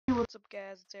what's up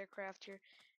guys, it's AirCraft here,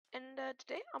 and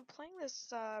today I'm playing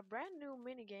this brand new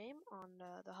mini game on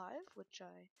the Hive, which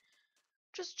I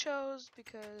just chose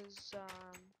because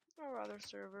there were other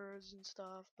servers and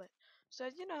stuff, but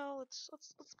said, you know, let's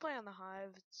play on the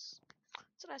Hive. It's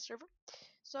a nice server.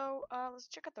 So let's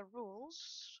check out the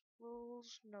rules.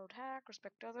 Rules: node hack,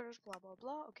 respect others, blah blah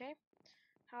blah. Okay.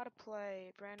 How to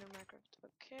play brand new Minecraft.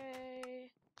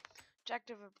 Okay.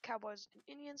 Objective of Cowboys and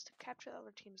Indians to capture the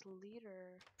other team's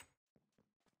leader.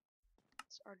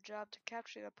 It's our job to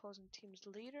capture the opposing team's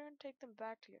leader and take them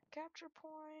back to your capture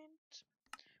point.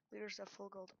 Leaders have full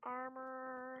gold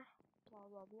armor. Blah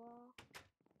blah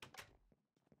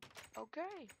blah.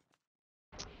 Okay.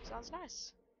 Sounds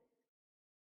nice.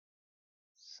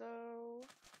 So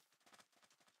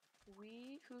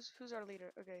who's our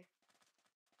leader? Okay.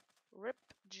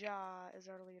 Ripjaw is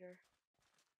our leader.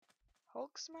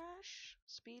 Hulk smash,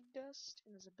 speed dust,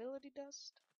 invisibility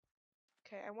dust.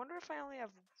 Okay, I wonder if I only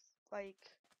have like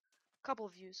a couple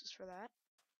of uses for that.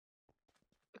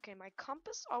 Okay, my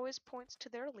compass always points to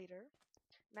their leader,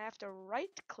 and I have to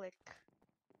right click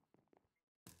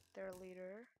their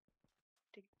leader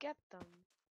to get them.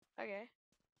 Okay.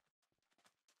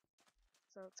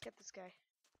 So let's get this guy.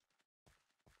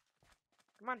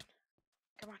 Come on.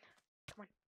 Come on. Come on.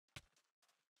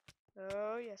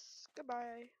 Oh yes.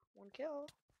 Goodbye. One kill.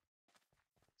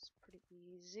 It's pretty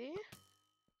easy.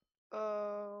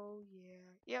 Oh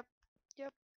yeah. Yep.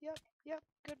 Yep. Yep. Yep.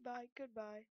 Goodbye.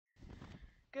 Goodbye.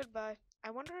 Goodbye.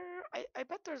 I wonder, I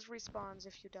bet there's respawns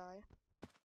if you die.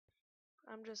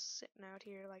 I'm just sitting out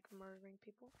here like murdering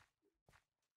people.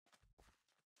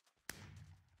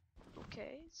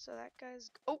 Okay, so that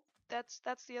guy's, oh, that's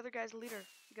the other guy's leader.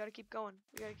 We gotta keep going.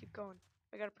 We gotta keep going.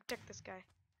 We gotta protect this guy.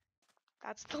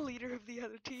 That's the leader of the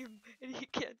other team, and he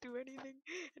can't do anything,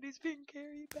 and he's being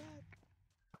carried back.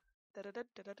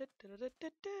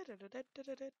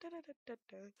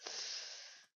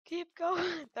 Keep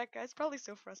going. That guy's probably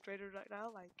so frustrated right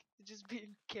now, like just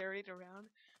being carried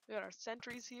around. We got our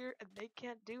sentries here, and they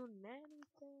can't do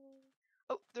anything.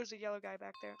 Oh, there's a yellow guy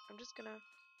back there. I'm just gonna.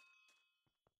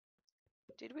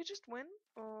 Did we just win,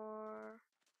 or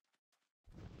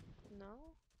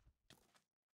no?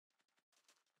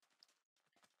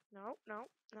 No, no,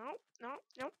 no, no,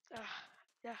 no.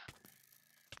 Yeah.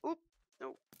 Oop,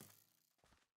 no.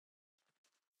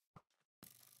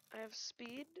 I have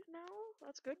speed now.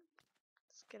 That's good.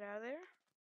 Let's get out of there.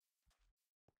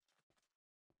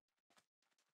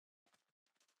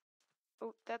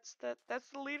 Oh, that's the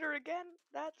leader again.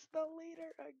 That's the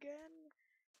leader again.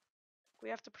 We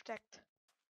have to protect.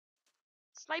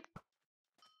 Snipe.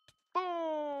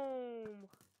 Boom.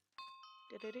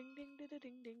 Ding ding ding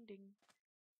ding ding.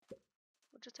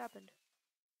 What just happened?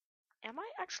 Am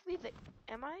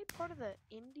I part of the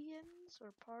Indians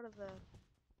or part of the?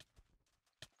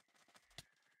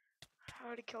 I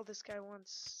already killed this guy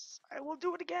once. I will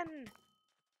do it again.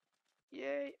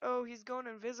 Yay. Oh, he's going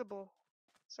invisible.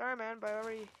 Sorry, man, but I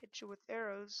already hit you with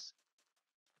arrows.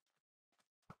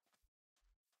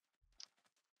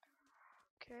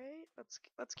 Okay,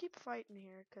 let's keep fighting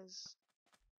here, cause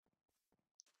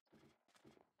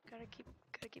gotta keep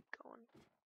going.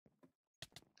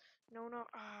 No,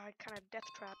 I kind of death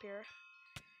trap here.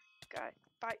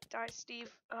 Die,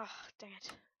 Steve. Ugh, dang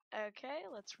it. Okay,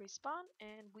 let's respawn,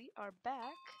 and we are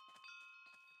back.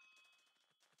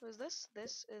 Who is this?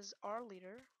 This is our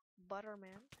leader,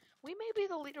 Butterman. We may be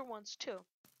the leader once too,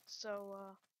 so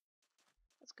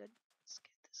that's good. Let's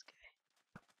get this guy.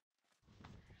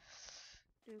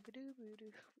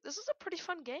 Doo-ba-doo-ba-doo. This is a pretty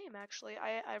fun game, actually.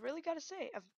 I really gotta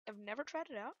say, I've never tried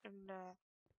it out, and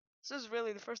this is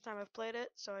really the first time I've played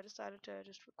it, so I decided to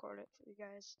just record it for you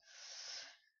guys.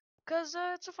 Cause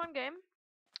it's a fun game.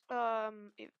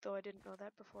 Though I didn't know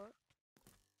that before.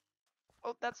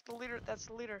 Oh, that's the leader. That's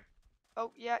the leader.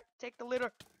 Oh yeah, take the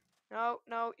leader. No,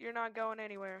 you're not going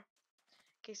anywhere.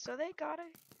 Okay, so they gotta.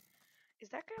 Is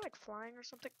that guy like flying or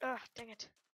something? Ugh, dang it.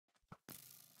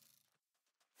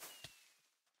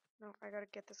 No, I gotta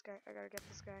get this guy. I gotta get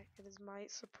this guy. It is my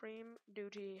supreme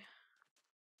duty.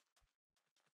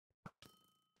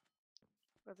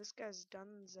 Oh, this guy's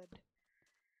Dunzed.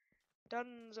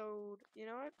 Dunzoed. You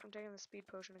know what? I'm taking the speed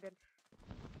potion again.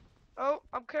 Oh,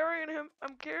 I'm carrying him.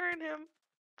 I'm carrying him.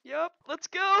 Yup, let's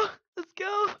go. Let's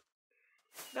go.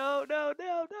 No. No.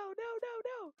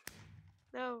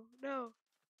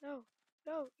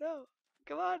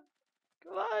 Come on.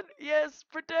 Come on. Yes,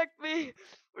 protect me.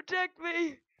 Protect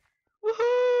me.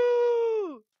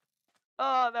 Woohoo!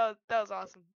 Oh, that was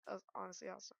awesome. That was honestly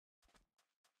awesome.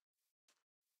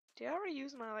 Did I ever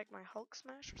use my Hulk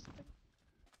smash or something?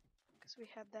 Because we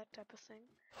had that type of thing.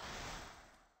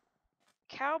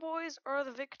 Cowboys are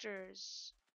the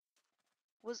victors.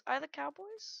 Was I the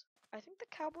Cowboys? I think the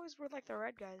Cowboys were like the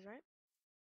red guys, right?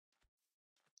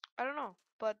 I don't know,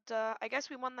 but I guess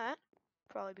we won that.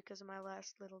 Probably because of my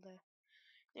last little thing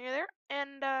there.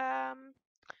 And I'll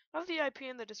have the IP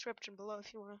in the description below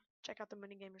if you want to check out the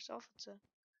minigame yourself.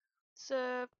 It's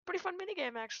a pretty fun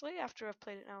minigame actually. After I've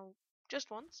played it now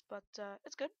just once, but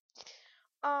it's good.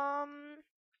 Um,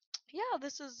 yeah,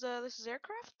 this is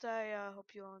AirCraft. I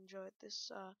hope you all enjoyed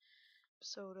this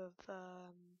episode of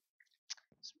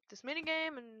this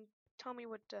minigame, and tell me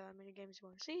what minigames you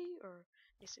want to see or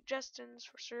any suggestions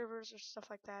for servers or stuff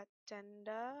like that. And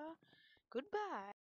goodbye.